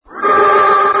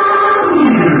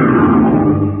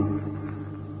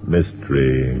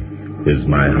is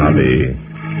my hobby.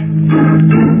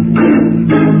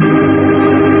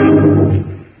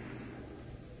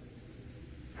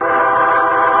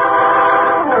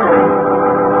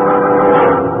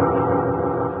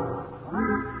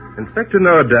 Inspector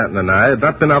Nora Danton and I had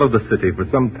not been out of the city for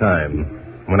some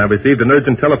time when I received an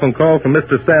urgent telephone call from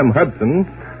Mr. Sam Hudson,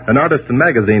 an artist and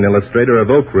magazine illustrator of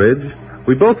Oak Ridge.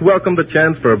 We both welcomed the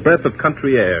chance for a breath of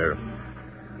country air.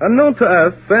 Unknown to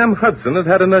us, Sam Hudson had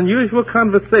had an unusual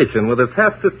conversation with his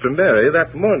half-sister Mary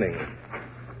that morning.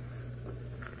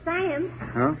 Sam?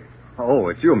 Huh? Oh,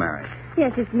 it's you, Mary.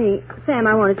 Yes, it's me. Sam,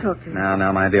 I want to talk to you.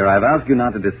 Now, my dear, I've asked you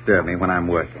not to disturb me when I'm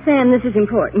working. Sam, this is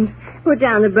important. Put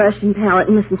down the brush and palette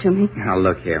and listen to me. Now,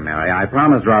 look here, Mary. I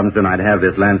promised Robinson I'd have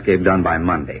this landscape done by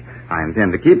Monday. I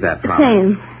intend to keep that promise.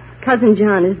 Sam, Cousin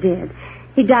John is dead.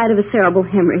 He died of a cerebral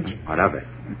hemorrhage. What of it?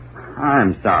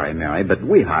 I'm sorry, Mary, but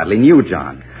we hardly knew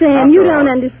John. Sam, you don't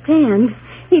understand.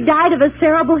 He died of a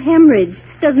cerebral hemorrhage.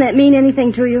 Doesn't that mean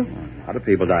anything to you? A lot of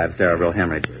people die of cerebral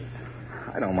hemorrhages.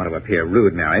 I don't want to appear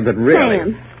rude, Mary, but really...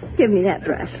 Sam, give me that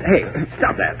brush. Hey,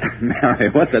 stop that. Mary,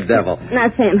 what the devil?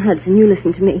 Now, Sam Hudson, you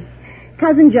listen to me.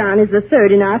 Cousin John is the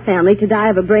third in our family to die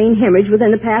of a brain hemorrhage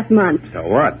within the past month. So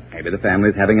what? Maybe the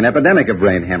family's having an epidemic of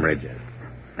brain hemorrhages.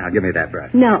 Now, give me that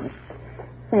brush. No.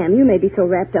 Sam, you may be so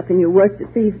wrapped up in your work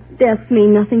that these deaths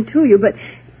mean nothing to you, but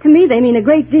to me they mean a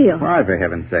great deal. Why, for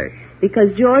heaven's sake?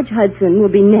 Because George Hudson will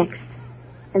be next,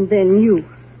 and then you.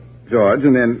 George,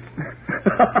 and then...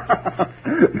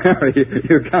 Mary,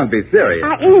 you can't be serious.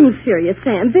 I am serious,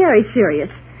 Sam, very serious.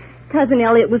 Cousin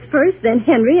Elliot was first, then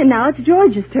Henry, and now it's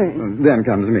George's turn. Then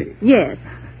comes me. Yes.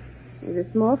 There's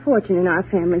a small fortune in our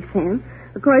family, Sam.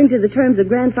 According to the terms of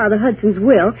Grandfather Hudson's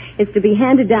will, it's to be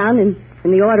handed down in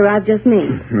the order I've just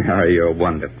named. Mary, you're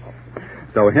wonderful.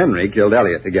 So Henry killed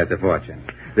Elliot to get the fortune.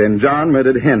 Then John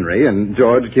murdered Henry, and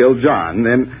George killed John.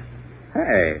 Then,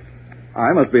 hey,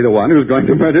 I must be the one who's going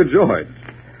to murder George.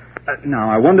 Now,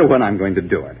 I wonder when I'm going to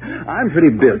do it. I'm pretty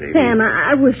busy. Sam,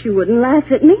 I wish you wouldn't laugh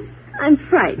at me. I'm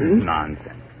frightened.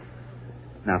 Nonsense.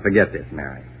 Now, forget this,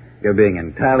 Mary. You're being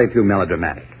entirely too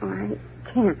melodramatic. Oh,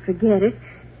 I can't forget it.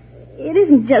 It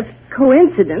isn't just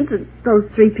coincidence that those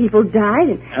three people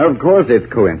died. Of course it's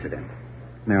coincidence.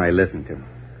 Mary, listen to me.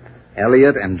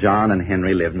 Elliot and John and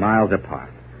Henry lived miles apart.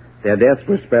 Their deaths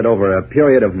were spread over a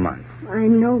period of months. I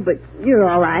know, but you're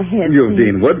all I have. You've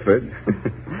Dean Woodford.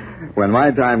 When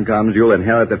my time comes, you'll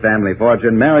inherit the family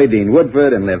fortune, marry Dean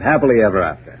Woodford, and live happily ever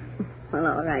after. Well,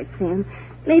 all right, Sam.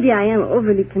 Maybe I am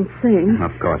overly concerned.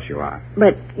 Of course you are.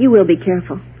 But you will be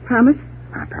careful. Promise?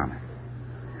 I promise.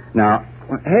 Now,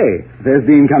 hey, there's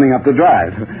Dean coming up the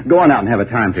drive. Go on out and have a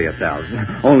time for yourselves.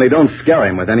 Only don't scare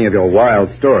him with any of your wild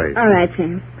stories. All right,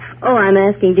 Sam. Oh, I'm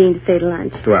asking Dean to stay to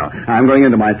lunch. Well, I'm going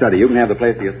into my study. You can have the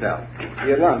place to yourself. See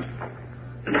you at lunch.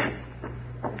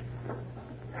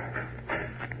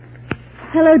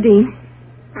 Hello, Dean.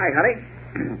 Hi, honey.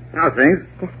 How's things?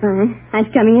 Just fine.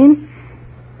 Nice coming in.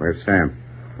 Where's Sam?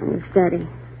 In the study.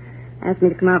 Asked me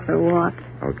to come out for a walk.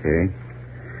 Okay.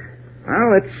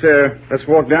 Well, let's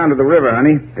walk down to the river,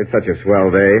 honey. It's such a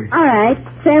swell day. All right.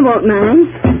 Sam won't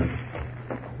mind.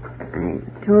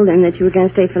 I told him that you were going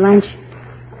to stay for lunch.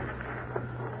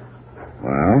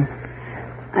 Well?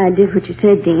 I did what you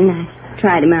said, Dean. I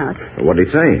tried him out. What did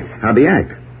he say? How'd he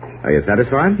act? Are you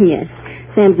satisfied? Yes.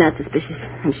 Sam's not suspicious.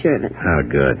 I'm sure of it. Oh,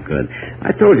 good, good.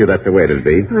 I told you that's the way it'd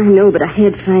be. I know, but I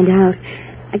had to find out.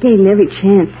 I gave him every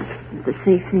chance. It's the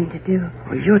safe thing to do.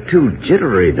 Well, you're too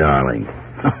jittery, darling.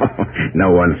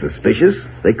 No one's suspicious.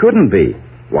 They couldn't be.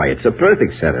 Why, it's a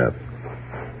perfect setup.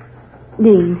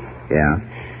 Dean. Yeah?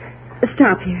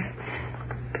 Stop here.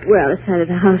 We're out of sight of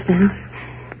the house now.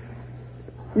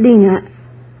 Dean,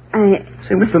 I...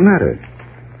 Say, what's the matter?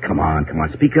 Come on,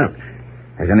 speak up.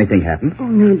 Has anything happened? Oh,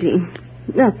 no, Dean.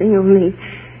 Nothing, only...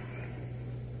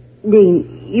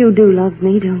 Dean, you do love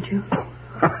me, don't you?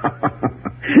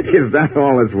 Is that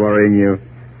all that's worrying you?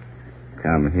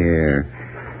 Come here.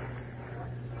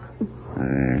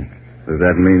 Does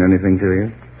that mean anything to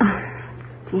you?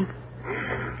 Dean.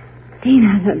 Dean,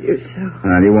 I love you so.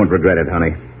 You won't regret it,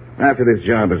 honey. After this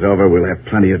job is over, we'll have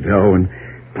plenty of dough and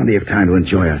plenty of time to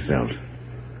enjoy ourselves.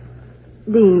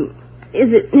 Dean, is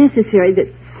it necessary that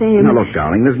Sam... Now, look,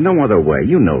 darling, there's no other way.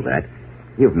 You know that.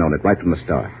 You've known it right from the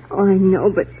start. Oh, I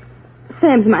know, but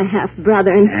Sam's my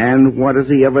half-brother, and... And what has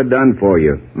he ever done for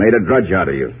you? Made a drudge out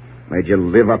of you. Made you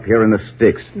live up here in the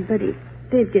sticks. But he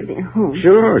did give me a home.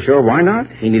 Sure, why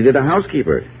not? He needed a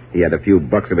housekeeper. He had a few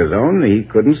bucks of his own, and he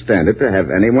couldn't stand it to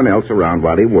have anyone else around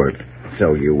while he worked.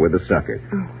 So you were the sucker.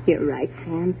 Oh, you're right,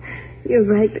 Sam. You're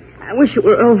right, but I wish it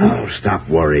were over. Oh, stop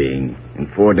worrying.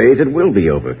 In 4 days, it will be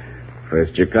over.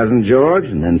 First your cousin George,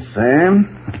 and then Sam.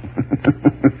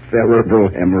 Cerebral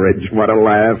hemorrhage. What a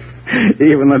laugh.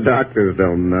 Even the doctors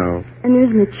don't know. And there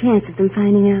isn't a chance of them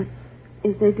finding out,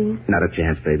 is there, Dean? Not a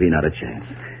chance, baby, not a chance.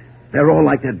 They're all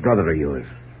like that brother of yours.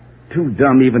 Too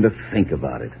dumb even to think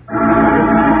about it.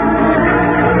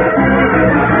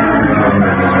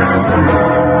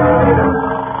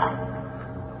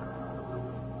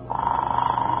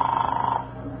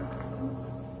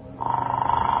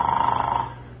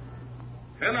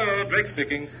 Hello, Drake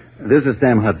speaking. This is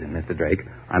Sam Hudson, Mr. Drake.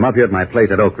 I'm up here at my place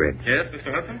at Oak Ridge. Yes,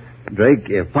 Mr. Hudson? Drake,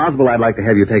 if possible, I'd like to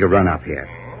have you take a run up here.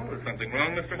 Oh, is something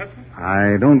wrong, Mr. Hudson?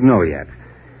 I don't know yet.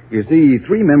 You see,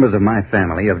 3 members of my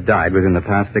family have died within the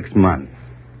past 6 months.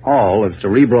 All of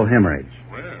cerebral hemorrhage.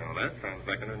 Well, that sounds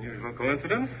like an unusual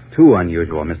coincidence. Too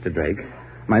unusual, Mr. Drake.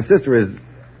 My sister is...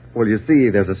 Well, you see,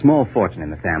 there's a small fortune in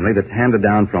the family that's handed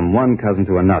down from one cousin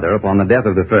to another upon the death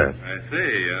of the first. I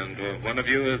see. And one of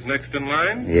you is next in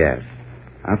line? Yes.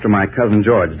 After my cousin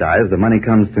George dies, the money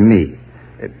comes to me.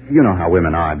 You know how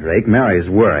women are, Drake. Mary's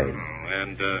worried.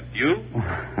 And you?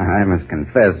 I must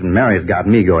confess, Mary's got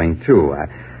me going, too.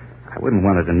 I wouldn't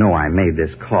want her to know I made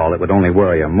this call. It would only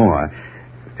worry her more.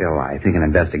 Still, I think an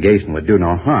investigation would do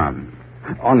no harm.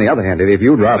 On the other hand, if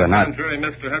you'd rather not... Contrary,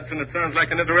 Mr. Hudson, it sounds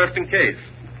like an interesting case.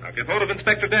 I'll get hold of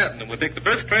Inspector Danton, and we'll take the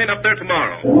first train up there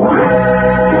tomorrow.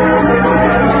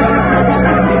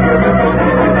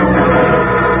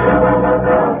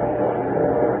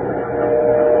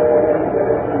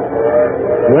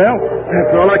 Well,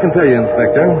 that's all I can tell you,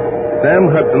 Inspector. Sam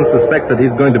Hudson suspects that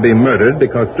he's going to be murdered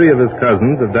because 3 of his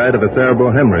cousins have died of a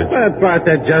cerebral hemorrhage. But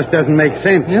that just doesn't make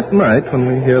sense. It might when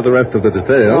we hear the rest of the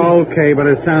details. Okay, but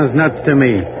it sounds nuts to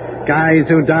me. Guys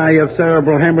who die of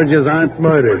cerebral hemorrhages aren't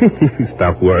murdered.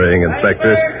 Stop worrying, Inspector.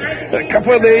 A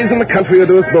couple of days in the country will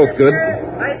do us both good.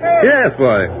 Yes,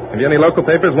 boy. Have you any local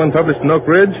papers, one published in Oak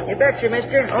Ridge? You betcha,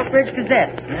 mister. Oak Ridge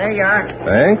Gazette. There you are.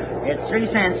 Thanks. It's 3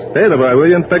 cents. Pay the boy, will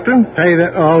you, Inspector? Hey,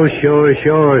 oh,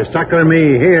 sure. Sucker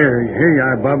me. Here you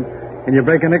are, bub. Can you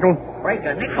break a nickel? Break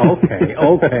a nickel?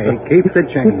 Okay. Keep the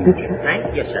change.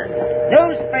 Thank you, sir.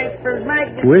 Newspapers,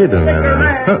 magazines... Wait a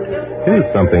minute. Huh. Here's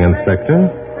something,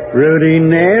 Inspector. Rudy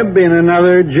Nebb in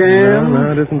another jam?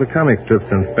 No, it isn't the comic strips,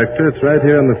 Inspector. It's right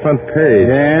here on the front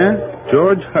page. Yeah?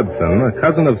 George Hudson, a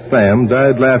cousin of Sam,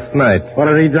 died last night.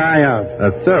 What did he die of?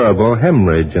 A cerebral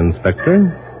hemorrhage,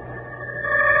 Inspector.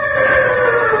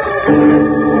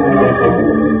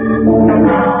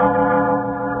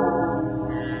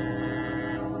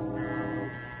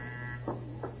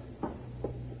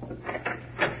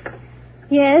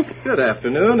 Yes? Good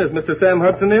afternoon. Is Mr. Sam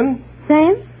Hudson in?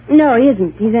 Sam? No, he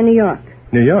isn't. He's in New York.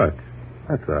 New York?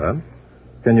 That's odd.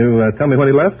 Can you tell me when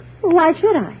he left? Well, why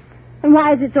should I? And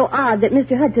why is it so odd that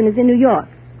Mr. Hudson is in New York?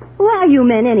 Who are you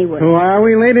men, anyway? Who are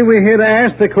we, lady? We're here to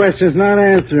ask the questions, not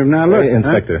answer them. Now, look...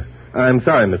 Inspector, I'm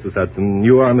sorry, Mrs. Hudson.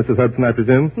 You are Mrs. Hudson, I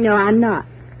presume? No, I'm not.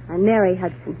 I'm Mary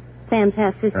Hudson, Sam's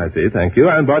half-sister. I see, thank you.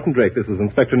 I'm Barton Drake. This is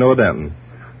Inspector Noah Danton.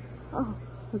 Oh,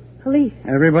 the police.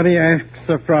 Everybody acts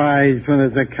surprised when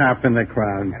there's a cop in the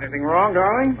crowd. Anything wrong,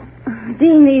 darling?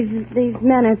 Dean, these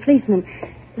men are policemen.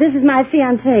 This is my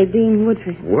fiancé, Dean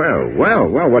Woodford.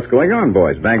 Well, what's going on,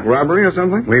 boys? Bank robbery or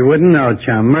something? We wouldn't know,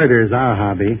 chum. Murder's our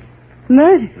hobby.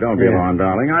 Murder? Don't be alarmed,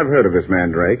 darling. I've heard of this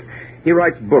man, Drake. He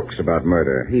writes books about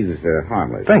murder. He's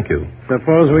harmless. Thank you.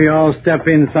 Suppose we all step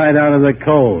inside out of the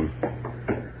cold.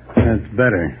 That's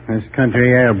better. This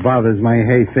country air bothers my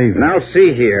hay fever. Now,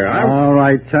 see here. All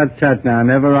right, tut now.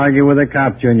 Never argue with a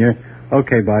cop, Junior.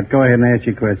 Okay, Bart, go ahead and ask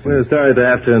your question. We're sorry to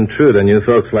have to intrude on you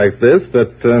folks like this,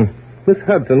 but, Miss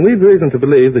Hudson, we've reason to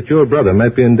believe that your brother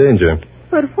might be in danger.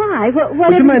 But why?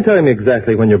 Would you mind telling me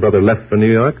exactly when your brother left for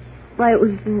New York? Why, it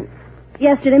was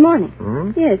yesterday morning.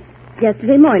 Hmm? Yes,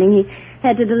 yesterday morning. He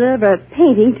had to deliver a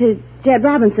painting to Jeb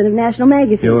Robinson of National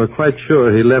Magazine. You were quite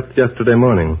sure he left yesterday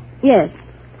morning? Yes.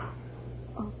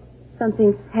 Oh,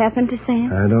 something happened to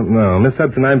Sam? I don't know. Miss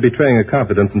Hudson, I'm betraying a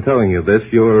confidence in telling you this.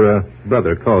 Your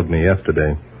brother called me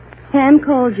yesterday. Sam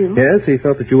called you? Yes, he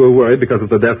felt that you were worried because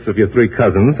of the deaths of your 3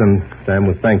 cousins, and Sam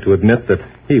was thanked to admit that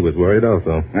he was worried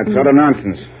also. That's utter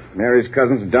nonsense. Mary's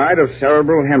cousins died of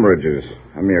cerebral hemorrhages.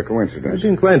 A mere coincidence. I'd be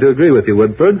inclined to agree with you,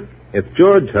 Woodford. If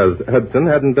George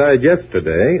Hudson hadn't died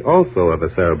yesterday, also of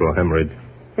a cerebral hemorrhage.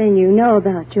 Then you know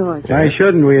about George. Why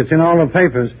shouldn't we? It's in all the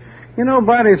papers. You know,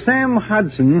 Bart, if Sam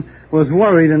Hudson was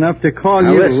worried enough to call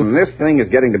Now, you... listen, this thing is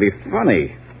getting to be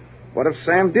funny. What if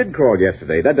Sam did call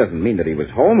yesterday? That doesn't mean that he was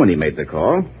home when he made the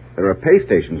call. There are pay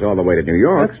stations all the way to New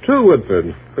York. That's true,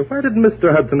 Woodford. But why didn't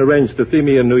Mr. Hudson arrange to see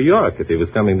me in New York if he was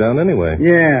coming down anyway?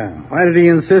 Yeah. Why did he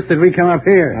insist that we come up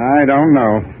here? I don't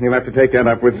know. You'll have to take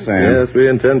that up with Sam. Yes, we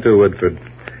intend to, Woodford.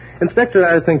 Inspector,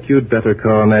 I think you'd better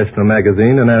call National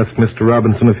Magazine and ask Mr.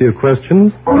 Robinson a few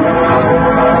questions.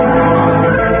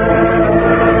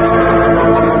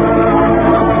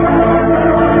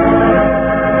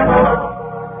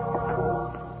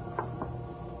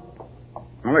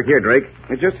 Now, look here, Drake.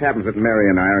 It just happens that Mary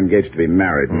and I are engaged to be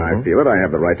married, and I feel that I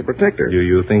have the right to protect her. Do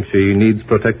you think she needs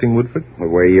protecting, Woodford? The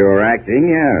way you're acting,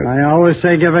 yes. I always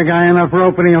say give a guy enough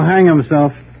rope and he'll hang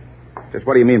himself. Just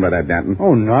what do you mean by that, Danton?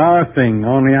 Oh, nothing.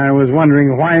 Only I was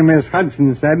wondering why Miss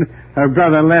Hudson said her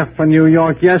brother left for New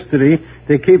York yesterday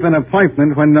to keep an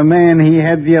appointment when the man he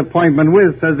had the appointment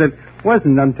with says it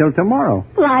wasn't until tomorrow.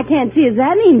 Well, I can't see as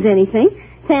that means anything.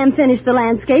 Sam finished the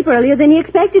landscape earlier than he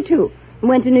expected to.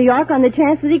 Went to New York on the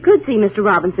chance that he could see Mr.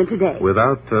 Robinson today.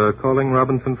 Without calling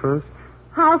Robinson first?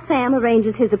 How Sam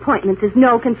arranges his appointments is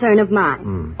no concern of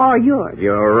mine. Or yours.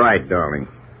 You're right, darling.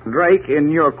 Drake,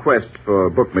 in your quest for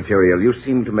book material, you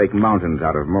seem to make mountains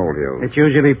out of molehills. It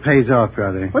usually pays off,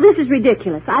 brother. Well, this is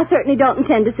ridiculous. I certainly don't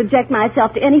intend to subject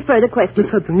myself to any further questions. Miss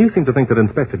Hudson, you seem to think that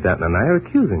Inspector Danton and I are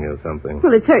accusing you of something.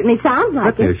 Well, it certainly sounds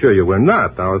like Let me it. assure you we're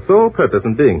not. Our sole purpose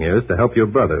in being here is to help your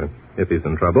brother, if he's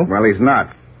in trouble. Well, he's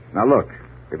not. Now, look.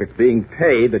 If it's being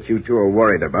paid that you two are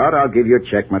worried about, I'll give you a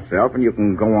check myself, and you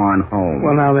can go on home.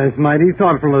 Well, now, that's mighty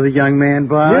thoughtful of the young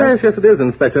man, Bob. Yes, it is,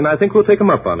 Inspector, and I think we'll take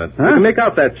him up on it. Huh? We can make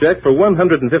out that check for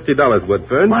 $150,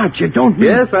 Woodford. What, you don't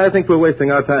mean... Yes, I think we're wasting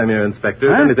our time here, Inspector.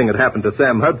 If Huh? anything had happened to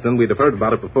Sam Hudson, we'd have heard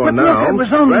about it before But now. look, it was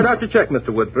only- Write out your check,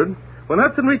 Mr. Woodford. When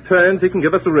Hudson returns, he can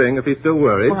give us a ring if he's still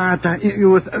worried. What?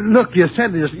 Look, you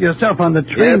said this yourself on the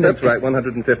train. Yes, that's right,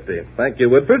 150. Thank you,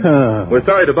 Woodford. We're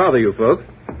sorry to bother you folks.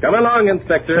 Come along,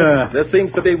 Inspector. There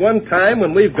seems to be one time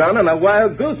when we've gone on a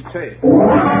wild goose chase.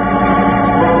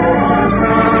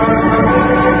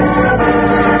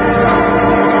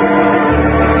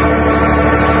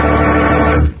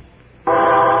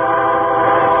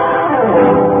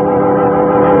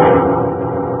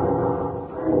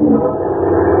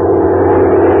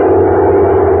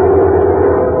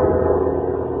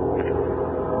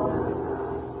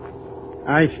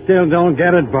 I still don't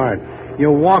get it, Bart.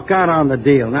 You walk out on the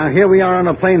deal. Now, here we are on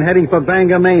a plane heading for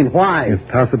Bangor, Maine. Why? If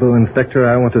possible, Inspector,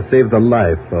 I want to save the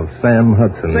life of Sam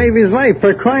Hudson. Save his life.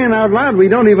 For crying out loud, we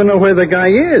don't even know where the guy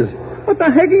is. What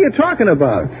the heck are you talking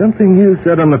about? Something you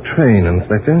said on the train,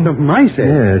 Inspector. My said?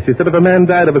 Yes, you said if a man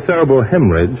died of a cerebral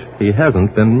hemorrhage, he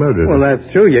hasn't been murdered. Well, that's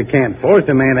true. You can't force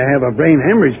a man to have a brain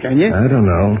hemorrhage, can you? I don't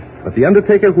know. But the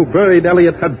undertaker who buried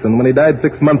Elliot Hudson when he died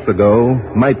 6 months ago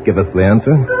might give us the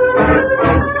answer.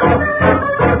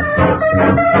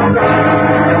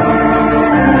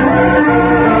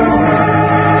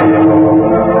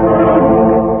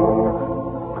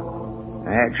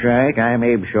 That's right. I'm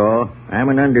Abe Shaw. I'm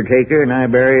an undertaker, and I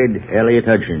buried Elliot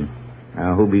Hudson.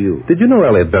 Now, who be you? Did you know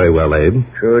Elliot very well, Abe?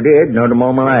 Sure did. Known him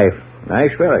all my life.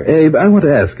 Nice fella. Abe, I want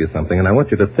to ask you something, and I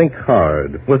want you to think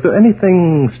hard. Was there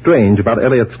anything strange about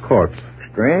Elliot's corpse?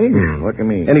 Strange? What do you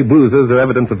mean? Any bruises or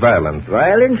evidence of violence?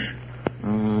 Violence?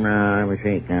 No, let me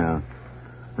think now.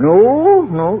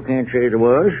 No, can't say there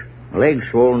was. Legs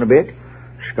swollen a bit.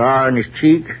 Scar on his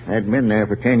cheek. Hadn't been there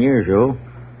for 10 years, though.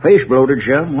 Face bloated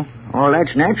some. All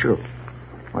that's natural.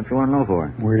 What you want to know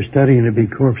for? We're studying to be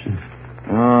corpses.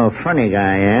 Oh, funny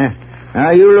guy, eh?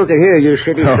 Now, you look at here, you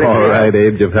city slicker. All right,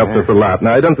 Abe, you've helped us a lot.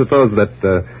 Now, I don't suppose that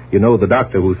you know the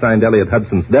doctor who signed Elliot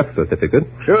Hudson's death certificate.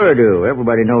 Sure do.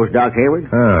 Everybody knows Doc Hayward.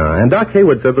 And Doc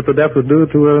Hayward said that the death was due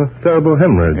to a cerebral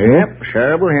hemorrhage. Yep,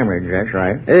 cerebral hemorrhage, that's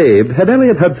right. Abe, had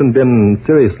Elliot Hudson been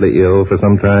seriously ill for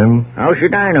some time? How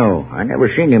should I know? I never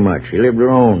seen him much. He lived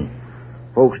alone.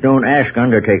 Folks don't ask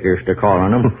undertakers to call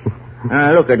on him.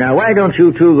 Look, now, why don't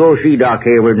you two go see Doc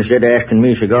Hayward instead of asking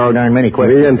me so darn many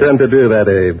questions? We intend to do that,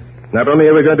 Abe. Not only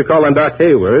are we going to call on Doc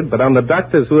Hayward, but on the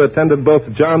doctors who attended both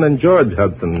John and George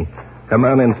Hudson. Come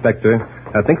on, Inspector.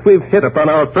 I think we've hit upon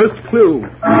our first clue.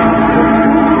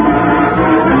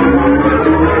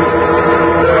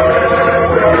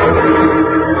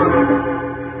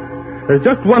 There's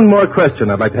just one more question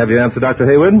I'd like to have you answer, Dr.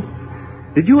 Hayward.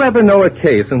 Did you ever know a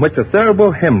case in which a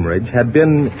cerebral hemorrhage had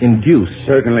been induced?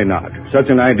 Certainly not. Such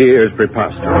an idea is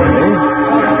preposterous.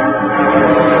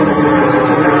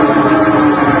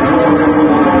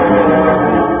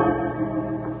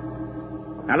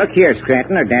 Now, look here,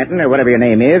 Scranton or Danton or whatever your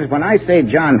name is. When I say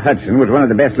John Hudson was one of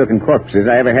the best-looking corpses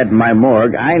I ever had in my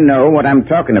morgue, I know what I'm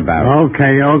talking about.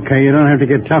 Okay. You don't have to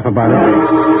get tough about it.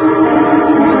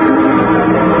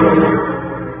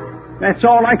 That's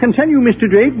all I can tell you, Mr.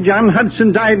 Drake. John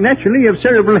Hudson died naturally of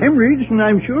cerebral hemorrhage, and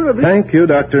I'm sure of it. Thank you,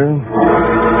 Doctor.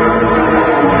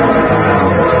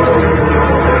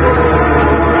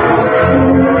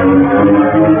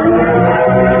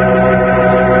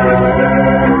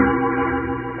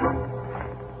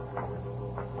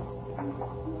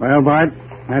 No, Bart.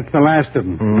 That's the last of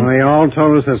them. They all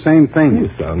told us the same thing. You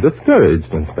sound discouraged,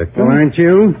 Inspector. Well, aren't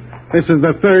you? This is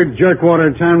the third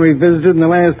jerkwater town we visited in the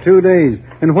last 2 days.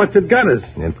 And what's it got us?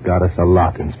 It's got us a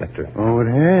lot, Inspector. Oh, it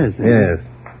has? Yes.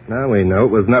 Now we know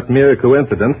it was not mere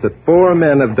coincidence that 4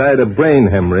 men have died of brain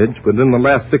hemorrhage within the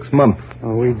last 6 months.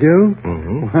 Oh, we do?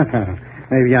 Mm-hmm. Well,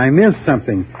 maybe I missed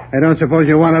something. I don't suppose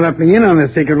you want to let me in on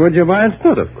this secret, would you, Bart?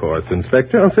 But of course,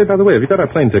 Inspector. I'll say, by the way, have you got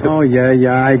our plane ticket? Oh, yeah,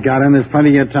 I got him. There's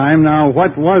plenty of time. Now,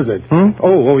 what was it?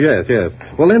 Oh, yes.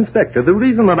 Well, Inspector, the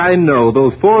reason that I know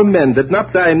those 4 men did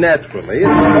not die naturally is...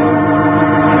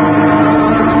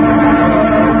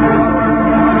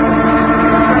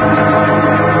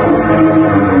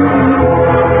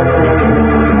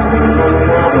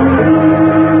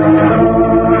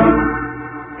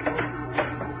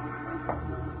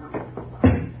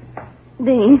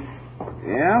 Dean,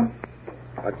 Yeah?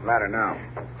 What's the matter now?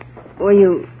 were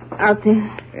you out there?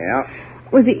 Yeah?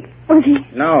 Was he...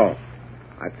 No.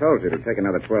 I told you to take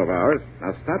another 12 hours.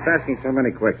 Now stop asking so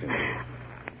many questions.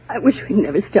 I wish we'd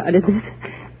never started this.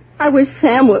 I wish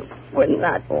Sam would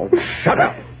not... Oh, shut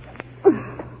up.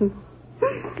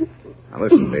 Now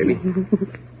listen, baby.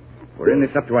 We're in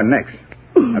this up to our necks.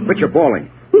 Now quit your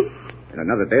bawling. In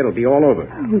another day, it'll be all over.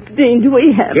 Oh, Dean, do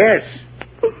we have... Yes.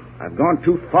 I've gone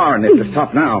too far in this to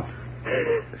stop now.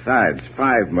 Besides,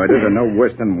 5 murders are no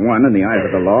worse than 1 in the eyes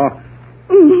of the law.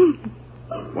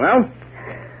 Well,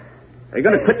 are you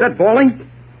going to quit that bawling?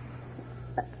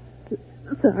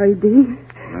 Sorry, Dean.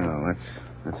 No,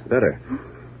 that's better.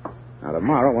 Now,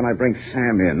 tomorrow, when I bring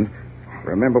Sam in,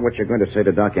 remember what you're going to say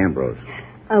to Doc Ambrose.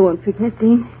 I won't forget,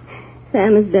 Dean.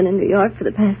 Sam has been in New York for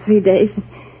the past 3 days.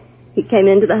 He came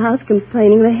into the house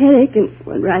complaining of a headache and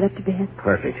went right up to bed.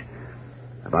 Perfect.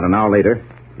 About an hour later,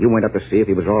 you went up to see if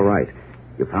he was all right.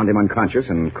 You found him unconscious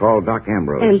and called Doc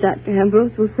Ambrose. And Dr.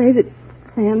 Ambrose will say that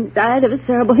Sam died of a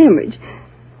cerebral hemorrhage.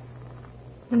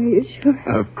 Are you sure?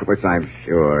 Of course I'm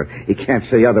sure. He can't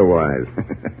say otherwise.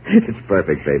 It's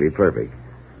perfect, baby, perfect.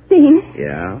 Dean,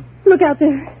 Yeah? look out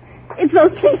there. It's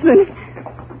those policemen.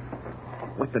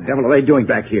 What the devil are they doing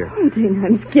back here? Oh, Dean,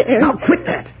 I'm scared. Now, quit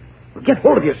that. Get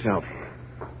hold of yourself.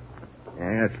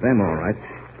 Yeah, it's them, all right.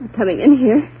 They're coming in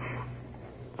here.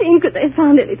 Dean, could they have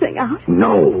found anything out?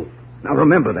 No. Now,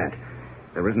 remember that.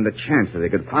 There isn't a chance that they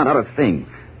could find out a thing.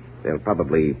 They'll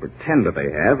probably pretend that they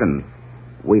have, and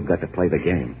we've got to play the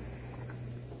game.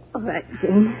 All right,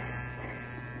 Dean.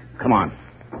 Come on.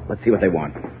 Let's see what they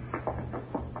want.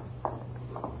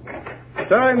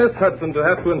 Sorry, Miss Hudson, to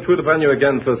have to intrude upon you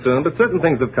again so soon, but certain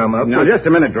things have come up. Now, just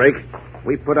a minute, Drake.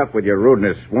 We put up with your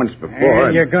rudeness once before.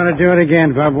 You're going to do it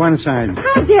again, Bob. One side.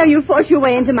 How dare you force your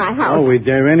way into my house? Oh, we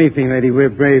dare anything, lady. We're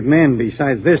brave men.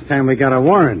 Besides, this time we got a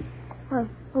warrant.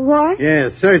 A warrant? Yeah,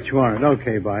 search warrant.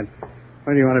 Okay, Bart.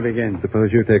 Where do you want to begin? Suppose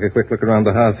you take a quick look around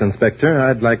the house, Inspector.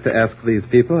 I'd like to ask these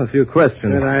people a few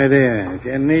questions. Good idea.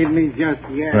 You need me just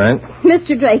yet. Right.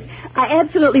 Mr. Drake, I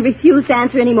absolutely refuse to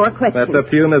answer any more questions. That's up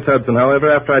to you, Miss Hudson.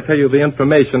 However, after I tell you the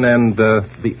information and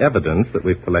the evidence that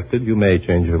we've collected, you may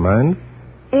change your mind.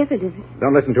 Evidence?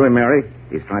 Don't listen to him, Mary.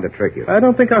 He's trying to trick you. I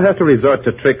don't think I'll have to resort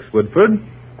to tricks, Woodford.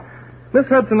 Miss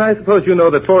Hudson, I suppose you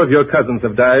know that 4 of your cousins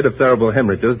have died of cerebral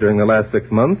hemorrhages during the last 6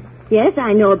 months. Yes,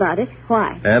 I know about it.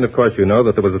 Why? And, of course, you know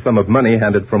that there was a sum of money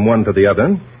handed from one to the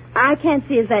other. I can't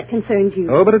see as that concerns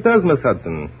you. Oh, but it does, Miss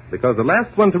Hudson, because the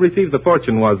last one to receive the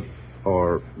fortune was,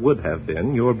 or would have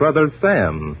been, your brother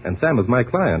Sam, and Sam is my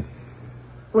client.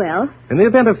 Well? In the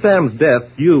event of Sam's death,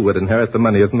 you would inherit the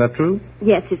money, isn't that true?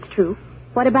 Yes, it's true.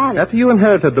 What about it? After you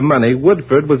inherited the money,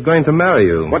 Woodford was going to marry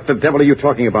you. What the devil are you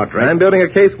talking about, Drake? I'm building a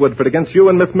case, Woodford, against you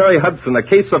and Miss Mary Hudson, a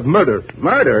case of murder.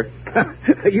 Murder?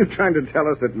 Are you trying to tell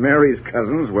us that Mary's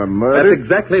cousins were That's murdered?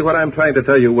 exactly what I'm trying to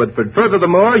tell you, Woodford.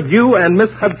 Furthermore, you and Miss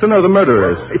Hudson are the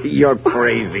murderers. You're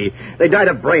crazy. They died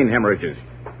of brain hemorrhages.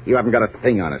 You haven't got a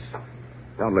thing on us.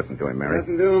 Don't listen to him, Mary.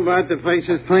 Nothing doing about the place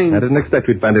is clean. I didn't expect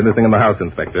we'd find anything in the house,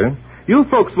 Inspector. You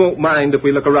folks won't mind if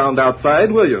we look around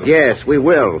outside, will you? Yes, we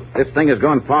will. This thing has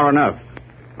gone far enough.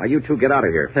 Now, you two get out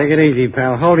of here. Take it easy,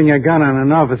 pal. Holding a gun on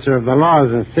an officer of the law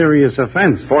is a serious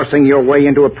offense. Forcing your way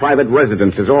into a private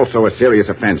residence is also a serious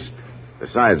offense.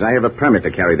 Besides, I have a permit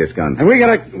to carry this gun. And we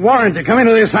got a warrant to come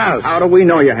into this house. How do we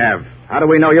know you have? How do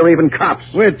we know you're even cops?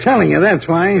 We're telling you, that's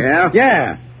why. Yeah?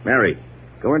 Yeah. Mary,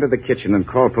 go into the kitchen and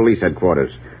call police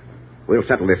headquarters. We'll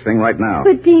settle this thing right now.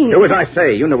 But, Dean... Do as I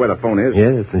say. You know where the phone is.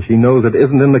 Yes, and she knows it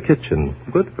isn't in the kitchen.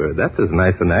 Woodford, that's as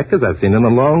nice an act as I've seen in a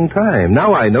long time.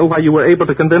 Now I know why you were able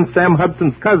to convince Sam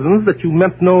Hudson's cousins that you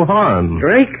meant no harm.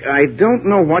 Drake, I don't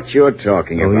know what you're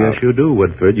talking Oh, about. yes, you do,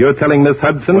 Woodford. You're telling Miss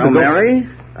Hudson Well, to go... Mary,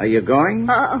 are you going?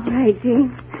 All right,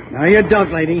 Dean. No, you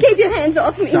don't, lady. Keep your hands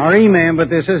off me. Sorry, ma'am, but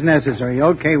this is necessary.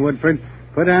 Okay, Woodford,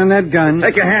 put down that gun.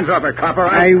 Take your hands off her, copper.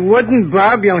 I wouldn't,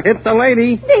 Bob. You'll hit the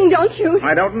lady. Dean, don't shoot.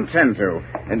 I don't intend to.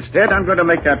 Instead, I'm going to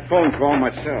make that phone call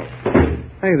myself.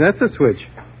 Hey, that's a switch.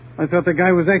 I thought the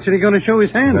guy was actually going to show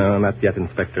his hand. No, not yet,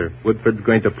 Inspector. Woodford's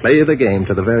going to play the game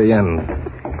to the very end.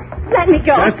 Let me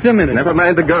go. Just a minute. Never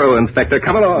mind the girl, Inspector.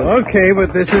 Come along. Okay,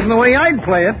 but this isn't the way I'd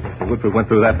play it. Woodford went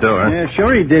through that door. Yeah,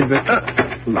 sure he did, but...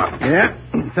 Locked. Yeah.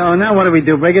 So now what do we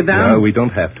do? Break it down? No, we don't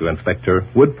have to, Inspector.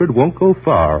 Woodford won't go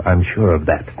far. I'm sure of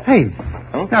that. Hey,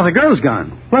 now the girl's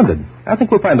gone. Splendid. I think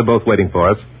we'll find them both waiting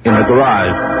for us in the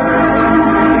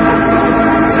garage.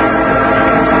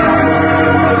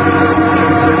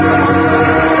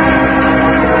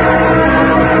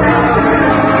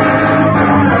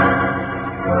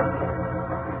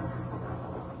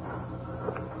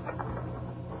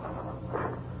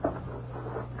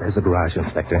 There's the garage,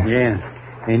 Inspector. Yeah.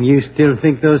 And you still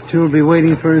think those two will be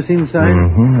waiting for us inside?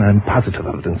 Mm-hmm. I'm positive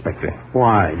of it, Inspector.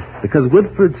 Why? Because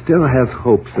Woodford still has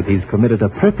hopes that he's committed a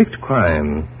perfect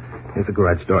crime. Here's the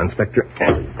garage door, Inspector.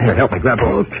 Here, help me grab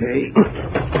hold. Okay.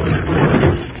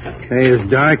 Hey, it's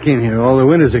dark in here. All the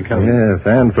windows are covered. Yes,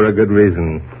 and for a good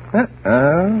reason.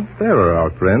 There are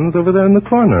our friends over there in the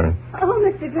corner. Oh,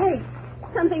 Mr. Drake,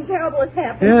 something terrible has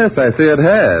happened. Yes, I see it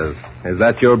has. Is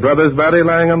that your brother's body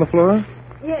lying on the floor?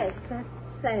 Yes, that's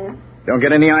Sam. Don't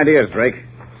get any ideas, Drake.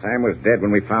 Sam was dead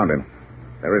when we found him.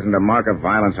 There isn't a mark of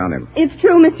violence on him. It's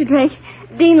true, Mr. Drake.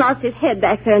 Dean lost his head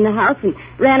back there in the house and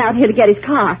ran out here to get his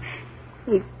car.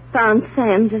 He found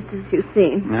Sam just as you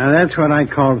see him. Now, that's what I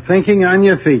call thinking on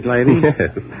your feet, lady.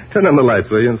 Yes. Turn on the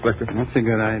lights, will you, Inspector? That's a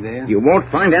good idea. You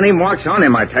won't find any marks on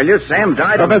him, I tell you. Sam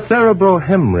died Of a cerebral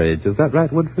hemorrhage. Is that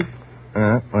right, Woodford?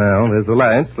 Well, there's the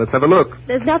lights. Let's have a look.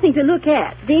 There's nothing to look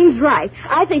at. Dean's right.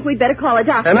 I think we'd better call a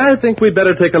doctor. And I think we'd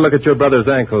better take a look at your brother's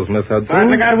ankles, Miss Hudson.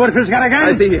 Look out, Woodford's got a gun.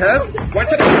 I see he has. Watch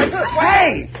it.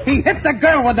 Hey! He hit the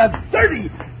girl with a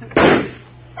dirty,